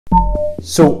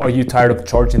So are you tired of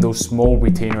charging those small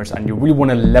retainers and you really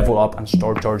want to level up and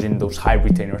start charging those high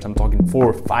retainers? I'm talking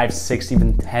 4, 5, 6,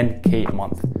 even 10K a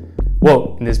month.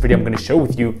 Well, in this video, I'm going to share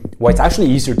with you why it's actually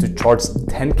easier to charge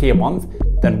 10K a month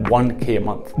than 1K a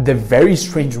month. The very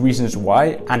strange reasons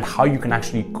why and how you can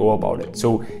actually go about it.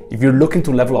 So if you're looking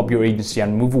to level up your agency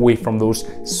and move away from those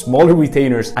smaller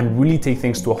retainers and really take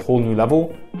things to a whole new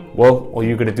level, well, all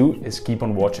you're going to do is keep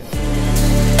on watching.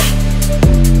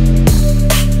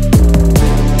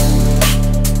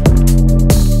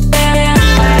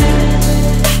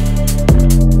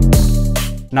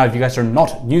 Now, if you guys are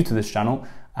not new to this channel,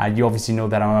 you obviously know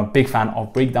that I'm a big fan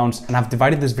of breakdowns, and I've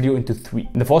divided this video into 3.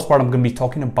 In the first part, I'm going to be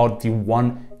talking about the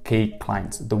 1K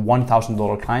clients, the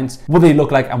 $1,000 clients, what they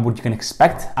look like and what you can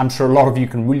expect. I'm sure a lot of you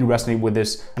can really resonate with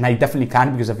this, and I definitely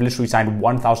can because I've literally signed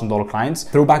 $1,000 clients.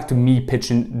 Throwback to me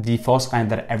pitching the first client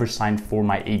that I ever signed for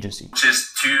my agency, which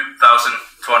is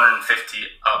 $2,250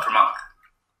 per month.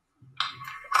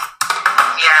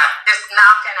 Yeah, it's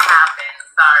not gonna happen.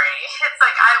 Sorry. It's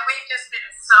like we've just been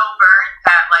so burnt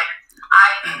that I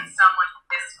need someone at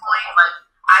this point.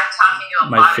 I'm talking to a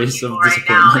lot of people right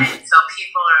now, and so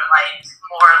people are more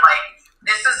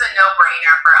this is a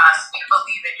no-brainer for us. We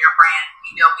believe in your brand.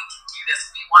 We know we can do this.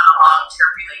 We want a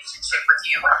long-term relationship with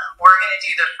you. We're gonna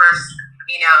do the first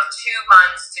 2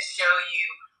 months to show you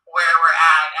where we're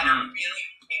at a really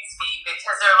big speed,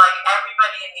 because they're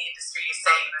everybody in the industry is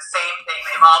saying the same thing.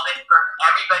 They've all been burnt.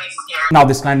 Everybody's scared. Now,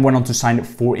 this client went on to sign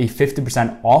for a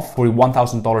 50% off for a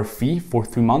 $1,000 fee for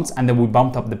 3 months, and then we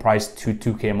bumped up the price to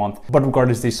 2K a month. But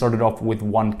regardless, they started off with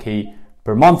 1K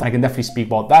per month. I can definitely speak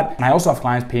about that. And I also have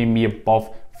clients paying me above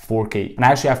 4K. And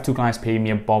I actually have 2 clients paying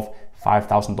me above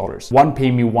 $5,000. One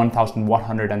paying me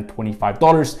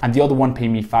 $1,125 and the other one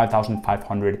paying me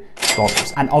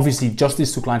 $5,500. And obviously just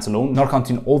these 2 clients alone, not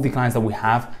counting all the clients that we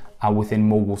have within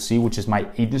Mogul C, which is my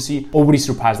agency, already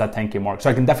surpassed that 10K mark. So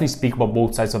I can definitely speak about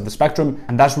both sides of the spectrum,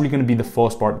 and that's really going to be the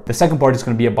first part. The second part is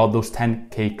going to be about those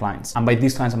 10K clients. And by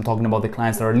these clients, I'm talking about the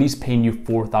clients that are at least paying you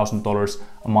 $4,000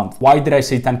 a month. Why did I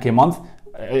say 10K a month?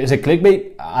 Is it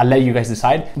clickbait? I'll let you guys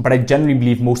decide. But I generally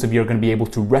believe most of you are going to be able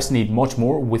to resonate much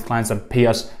more with clients that pay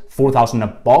us $4,000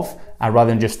 above rather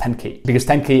than just 10K. Because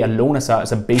 10K alone as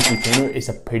a base retainer is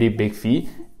a pretty big fee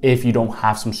if you don't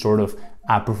have some sort of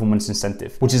performance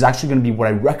incentive, which is actually going to be what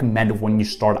I recommend when you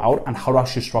start out and how to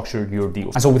actually structure your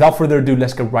deals. And so without further ado,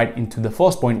 let's get right into the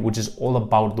first point, which is all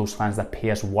about those clients that pay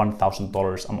us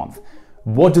 $1,000 a month.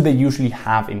 What do they usually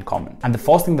have in common? And the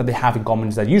first thing that they have in common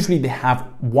is that usually they have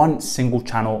one single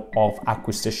channel of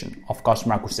acquisition, of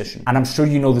customer acquisition. And I'm sure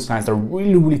you know these clients that are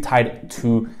really, really tied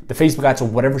to the Facebook ads or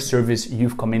whatever service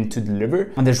you've come in to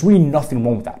deliver. And there's really nothing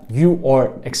wrong with that. You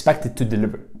are expected to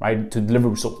deliver, right? To deliver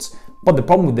results. But the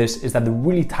problem with this is that they're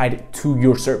really tied to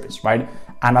your service, right?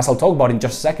 And as I'll talk about in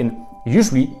just a second,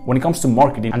 usually when it comes to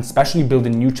marketing and especially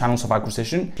building new channels of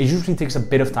acquisition, it usually takes a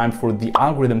bit of time for the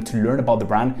algorithm to learn about the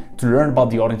brand, to learn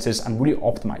about the audiences and really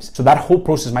optimize. So that whole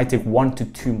process might take 1 to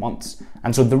 2 months.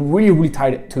 And so they're really, really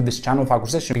tied to this channel of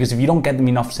acquisition, because if you don't get them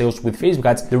enough sales with Facebook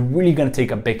ads, they're really going to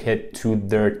take a big hit to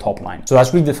their top line. So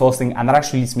that's really the first thing. And that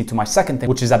actually leads me to my second thing,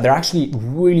 which is that they're actually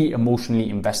really emotionally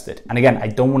invested. And again, I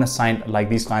don't want to sign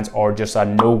these clients are just a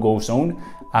no-go zone.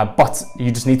 But you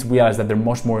just need to realize that they're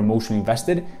much more emotionally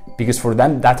invested, because for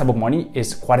them, that type of money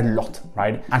is quite a lot,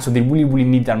 right? And so they really, really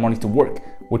need that money to work,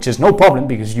 which is no problem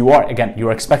because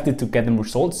you're expected to get them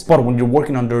results. But when you're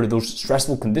working under those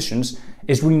stressful conditions,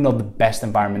 it's really not the best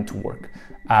environment to work.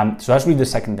 So that's really the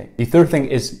second thing. The third thing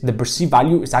is the perceived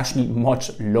value is actually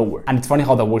much lower. And it's funny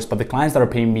how that works, but the clients that are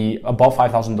paying me above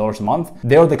 $5,000 a month,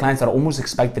 they are the clients that almost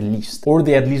expect the least, or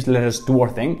they at least let us do our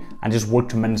thing and just work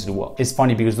tremendously well. It's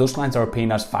funny because those clients that are paying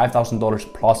us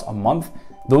 $5,000 plus a month,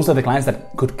 those are the clients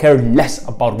that could care less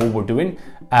about what we're doing.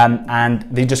 And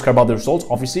they just care about the results,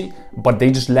 obviously, but they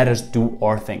just let us do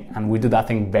our thing. And we do that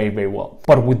thing very, very well.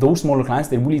 But with those smaller clients,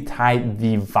 they really tie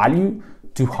the value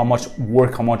to how much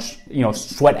work, how much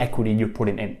sweat equity you're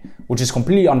putting in, which is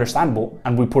completely understandable.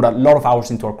 And we put a lot of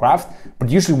hours into our craft, but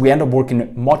usually we end up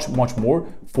working much, much more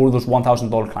for those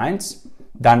 $1,000 clients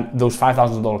than those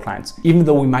 $5,000 clients, even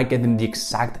though we might get them the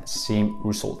exact same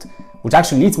result. Which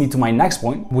actually leads me to my next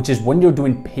point, which is when you're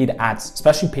doing paid ads,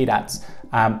 especially paid ads,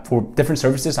 for different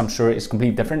services, I'm sure it's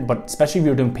completely different, but especially if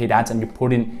you're doing paid ads and you're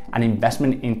putting an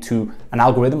investment into an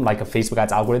algorithm like a Facebook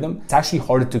ads algorithm, it's actually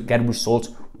harder to get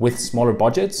results with smaller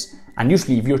budgets And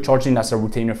usually if you're charging as a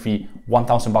retainer fee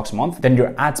 $1,000 a month, then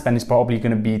your ad spend is probably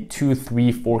going to be 2,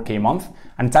 3, 4K a month.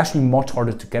 And it's actually much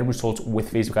harder to get results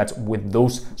with Facebook ads with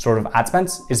those sort of ad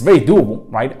spends. It's very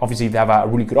doable, right? Obviously, if they have a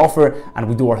really good offer and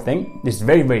we do our thing, it's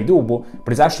very, very doable,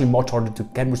 but it's actually much harder to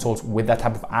get results with that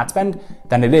type of ad spend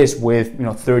than it is with,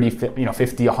 30,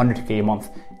 50, 100K a month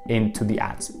into the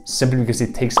ads, simply because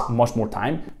it takes much more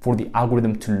time for the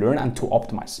algorithm to learn and to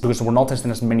optimize, because we're not testing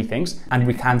as many things and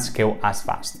we can't scale as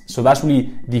fast. So that's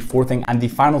really the fourth thing. And the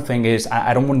final thing is,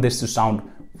 I don't want this to sound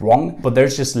wrong, but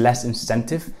there's just less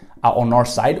incentive on our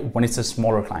side when it's a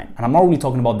smaller client. And I'm not really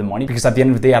talking about the money, because at the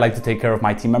end of the day, I like to take care of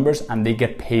my team members and they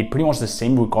get paid pretty much the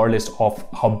same regardless of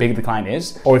how big the client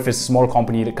is, or if it's a small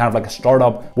company, kind of like a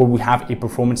startup where we have a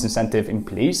performance incentive in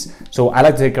place. So I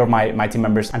like to take care of my team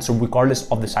members, and so regardless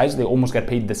of the size, they almost get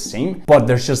paid the same, but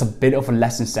there's just a bit of a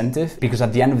less incentive, because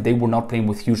at the end of the day, we're not playing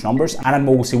with huge numbers, and at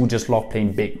Mogul, we just love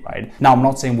playing big, right? Now, I'm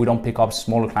not saying we don't pick up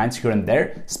smaller clients here and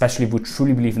there, especially if we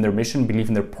truly believe in their mission, believe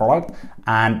in their product,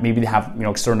 and maybe they have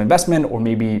external investment, or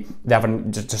maybe they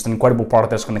have just an incredible product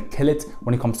that's going to kill it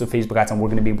when it comes to Facebook ads, and we're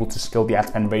going to be able to scale the ad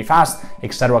spend very fast,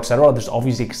 etc., etc. There's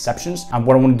obviously exceptions, and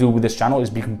what I want to do with this channel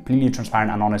is be completely transparent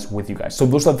and honest with you guys. So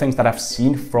those are the things that I've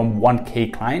seen from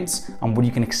 1K clients and what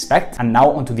you can expect. And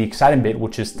now onto the exciting bit,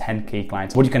 which is 10K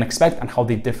clients, what you can expect and how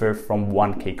they differ from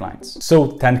 1K clients. So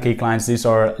 10K clients, these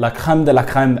are la crème de la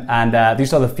crème, and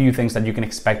these are the few things that you can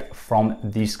expect from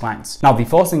these clients. Now, the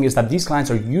first thing is that these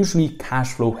clients are usually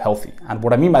cash flow healthy, and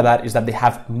what I mean by that is that they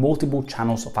have multiple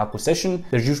channels of acquisition.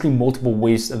 There's usually multiple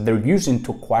ways that they're using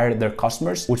to acquire their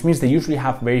customers, which means they usually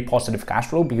have very positive cash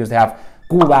flow, because they have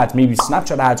Google ads, maybe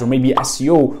Snapchat ads, or maybe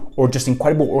SEO, or just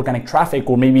incredible organic traffic,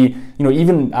 or maybe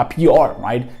even PR,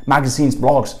 right? Magazines,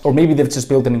 blogs, or maybe they've just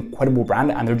built an incredible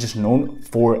brand and they're just known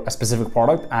for a specific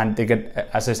product and they get,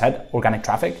 as I said, organic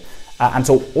traffic. And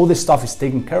so all this stuff is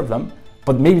taking care of them,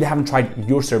 but maybe they haven't tried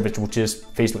your service, which is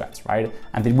Facebook ads, right?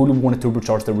 And they really want to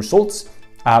turbocharge their results,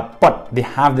 but they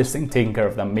have this thing taking care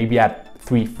of them, maybe at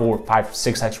 3, 4, 5,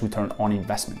 6x return on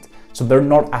investment. So they're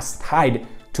not as tied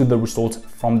to the results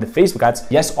from the Facebook ads.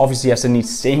 Yes, obviously as any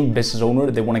same business owner,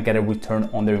 they want to get a return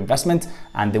on their investment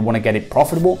and they want to get it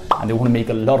profitable and they want to make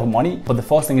a lot of money. But the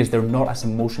first thing is they're not as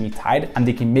emotionally tied and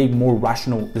they can make more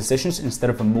rational decisions instead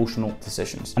of emotional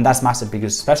decisions. And that's massive,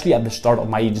 because especially at the start of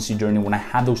my agency journey, when I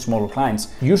had those smaller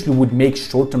clients, usually would make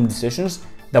short-term decisions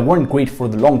that weren't great for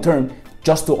the long term,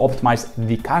 just to optimize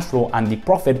the cash flow and the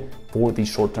profit for the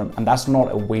short term. And that's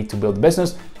not a way to build a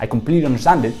business. I completely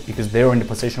understand it, because they're in the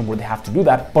position where they have to do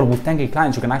that. But with 10K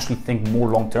clients, you can actually think more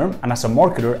long term. And as a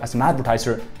marketer, as an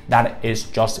advertiser, that is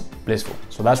just blissful.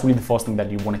 So that's really the first thing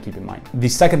that you want to keep in mind. The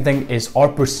second thing is our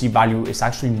perceived value is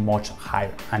actually much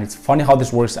higher. And it's funny how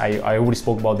this works. I already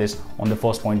spoke about this on the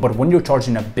first point, but when you're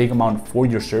charging a big amount for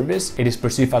your service, it is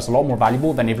perceived as a lot more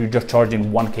valuable than if you're just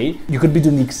charging 1K. You could be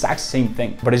doing the exact same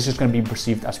thing, but it's just going to be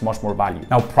perceived as much more value.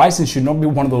 Now, pricing should not be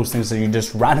one of those things that you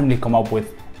just randomly come up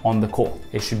with on the call.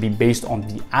 It should be based on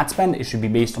the ad spend. It should be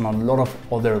based on a lot of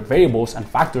other variables and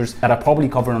factors that I probably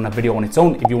covered on a video on its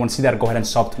own. If you want to see that, go ahead and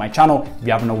sub to my channel. If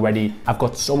you haven't already, I've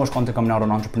got so much content coming out on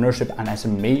entrepreneurship and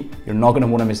SMMA. You're not going to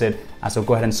want to miss it. And so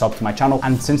go ahead and sub to my channel.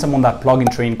 And since I'm on that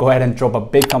plugin train, go ahead and drop a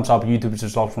big thumbs up. YouTube's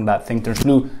result from that thing turns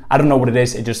blue. I don't know what it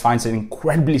is. It just finds it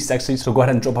incredibly sexy. So go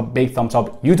ahead and drop a big thumbs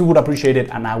up. YouTube would appreciate it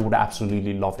and I would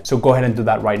absolutely love it. So go ahead and do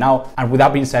that right now. And with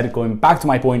that being said, going back to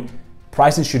my point,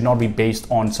 pricing should not be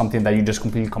based on something that you just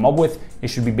completely come up with. It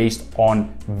should be based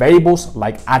on variables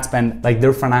like ad spend, like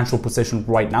their financial position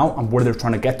right now and where they're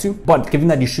trying to get to. But given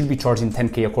that you should be charging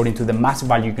 10K according to the massive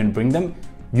value you can bring them,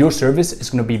 your service is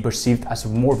going to be perceived as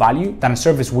more value than a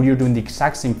service where you're doing the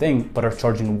exact same thing but are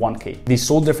charging 1K. The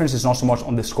sole difference is not so much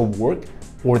on the scope of work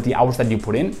or the hours that you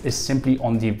put in, is simply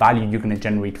on the value you're going to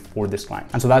generate for this client.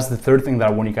 And so that's the third thing that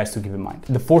I want you guys to keep in mind.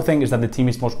 The fourth thing is that the team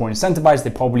is much more incentivized.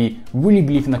 They probably really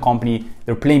believe in the company.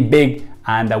 They're playing big,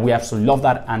 and we absolutely love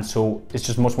that. And so it's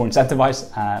just much more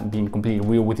incentivized, being completely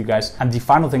real with you guys. And the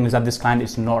final thing is that this client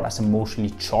is not as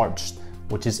emotionally charged,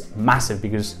 which is massive,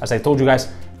 because as I told you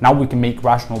guys, now we can make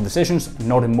rational decisions,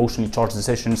 not emotionally charged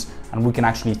decisions, and we can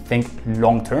actually think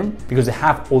long term because they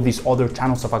have all these other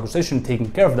channels of acquisition taking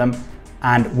care of them,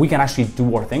 and we can actually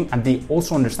do our thing. And they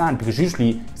also understand, because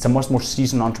usually it's a much more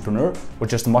seasoned entrepreneur or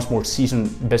just a much more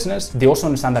seasoned business, they also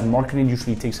understand that marketing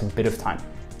usually takes a bit of time,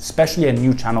 especially a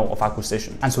new channel of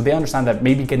acquisition. And so they understand that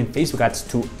maybe getting Facebook ads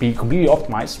to be completely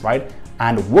optimized, right,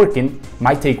 and working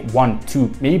might take 1,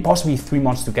 2, maybe possibly 3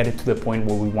 months to get it to the point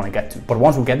where we want to get to. But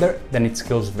once we get there, then it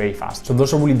scales very fast. So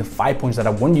those are really the 5 points that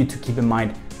I want you to keep in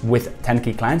mind with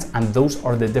 10K clients. And those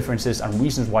are the differences and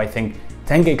reasons why I think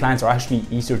 10K clients are actually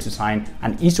easier to sign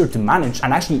and easier to manage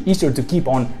and actually easier to keep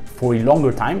on for a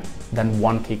longer time than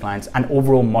 1K clients, and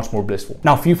overall much more blissful.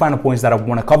 Now, a few final points that I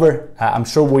want to cover. I'm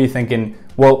sure what you're thinking,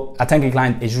 well, a 10K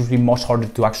client is usually much harder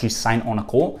to actually sign on a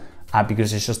call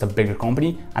because it's just a bigger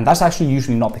company, and that's actually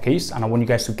usually not the case, and I want you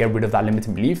guys to get rid of that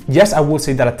limiting belief. Yes, I will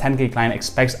say that a 10K client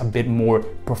expects a bit more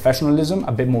professionalism,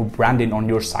 a bit more branding on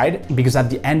your side, because at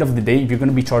the end of the day, if you're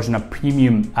going to be charging a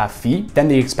premium fee, then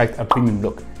they expect a premium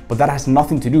look. But that has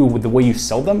nothing to do with the way you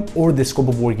sell them or the scope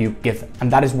of work you give them.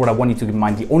 And that is what I want you to keep in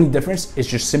mind. The only difference is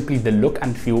just simply the look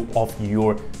and feel of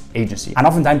your agency. And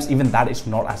oftentimes even that is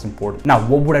not as important. Now,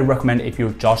 what would I recommend if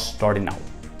you're just starting out?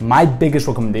 My biggest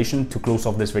recommendation to close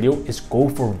off this video is go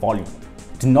for volume.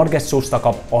 Do not get so stuck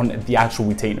up on the actual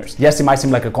retainers. Yes, it might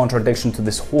seem like a contradiction to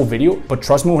this whole video, but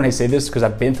trust me when I say this, because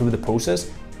I've been through the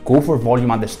process. Go for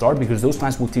volume at the start, because those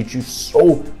clients will teach you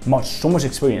so much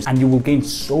experience, and you will gain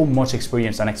so much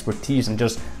experience and expertise and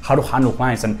just how to handle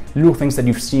clients and little things that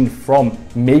you've seen from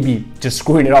maybe just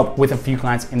screwing it up with a few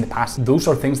clients in the past. Those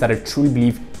are things that I truly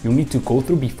believe you need to go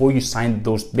through before you sign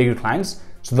those bigger clients,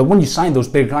 so that when you sign those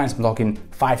bigger clients, I'm talking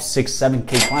 5, 6,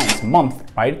 7K clients a month,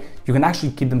 right? You can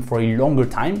actually keep them for a longer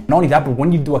time. Not only that, but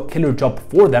when you do a killer job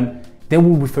for them, they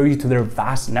will refer you to their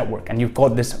vast network, and you've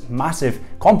got this massive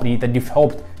company that you've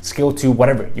helped scale to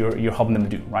whatever you're helping them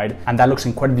do, right? And that looks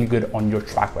incredibly good on your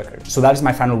track record. So that is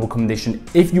my final recommendation.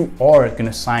 If you are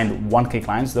gonna sign 1K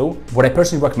clients though, what I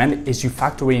personally recommend is you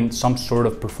factor in some sort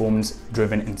of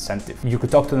performance-driven incentive. You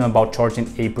could talk to them about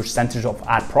charging a percentage of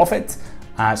ad profit.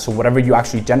 So whatever you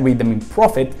actually generate them in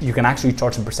profit, you can actually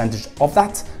charge a percentage of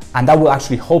that. And that will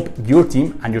actually help your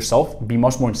team and yourself be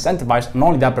much more incentivized. Not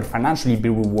only that, but financially be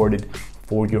rewarded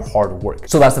for your hard work.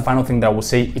 So that's the final thing that I will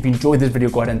say. If you enjoyed this video,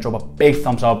 go ahead and drop a big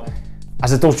thumbs up.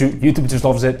 As I told you, YouTube just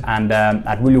loves it, and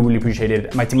I'd really appreciate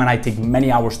it. My team and I take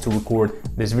many hours to record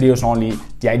these videos, not only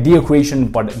the idea creation,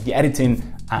 but the editing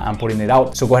and putting it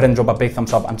out. So go ahead and drop a big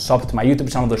thumbs up and sub to my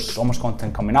YouTube channel. There's so much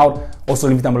content coming out. Also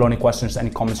leave down below any questions, any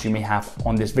comments you may have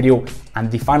on this video. And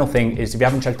the final thing is, if you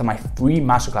haven't checked out my free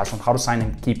masterclass on how to sign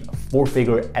and keep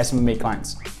 4-figure SMMA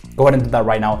clients, go ahead and do that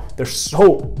right now. There's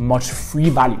so much free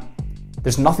value.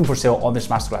 There's nothing for sale on this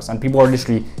masterclass, and people are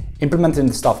literally implementing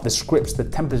the stuff, the scripts, the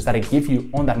templates that I give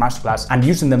you on that masterclass and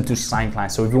using them to sign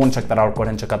clients. So if you want to check that out, go ahead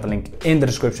and check out the link in the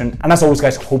description. And as always,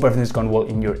 guys, hope everything's gone well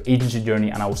in your agency journey,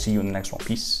 and I will see you in the next one.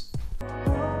 Peace.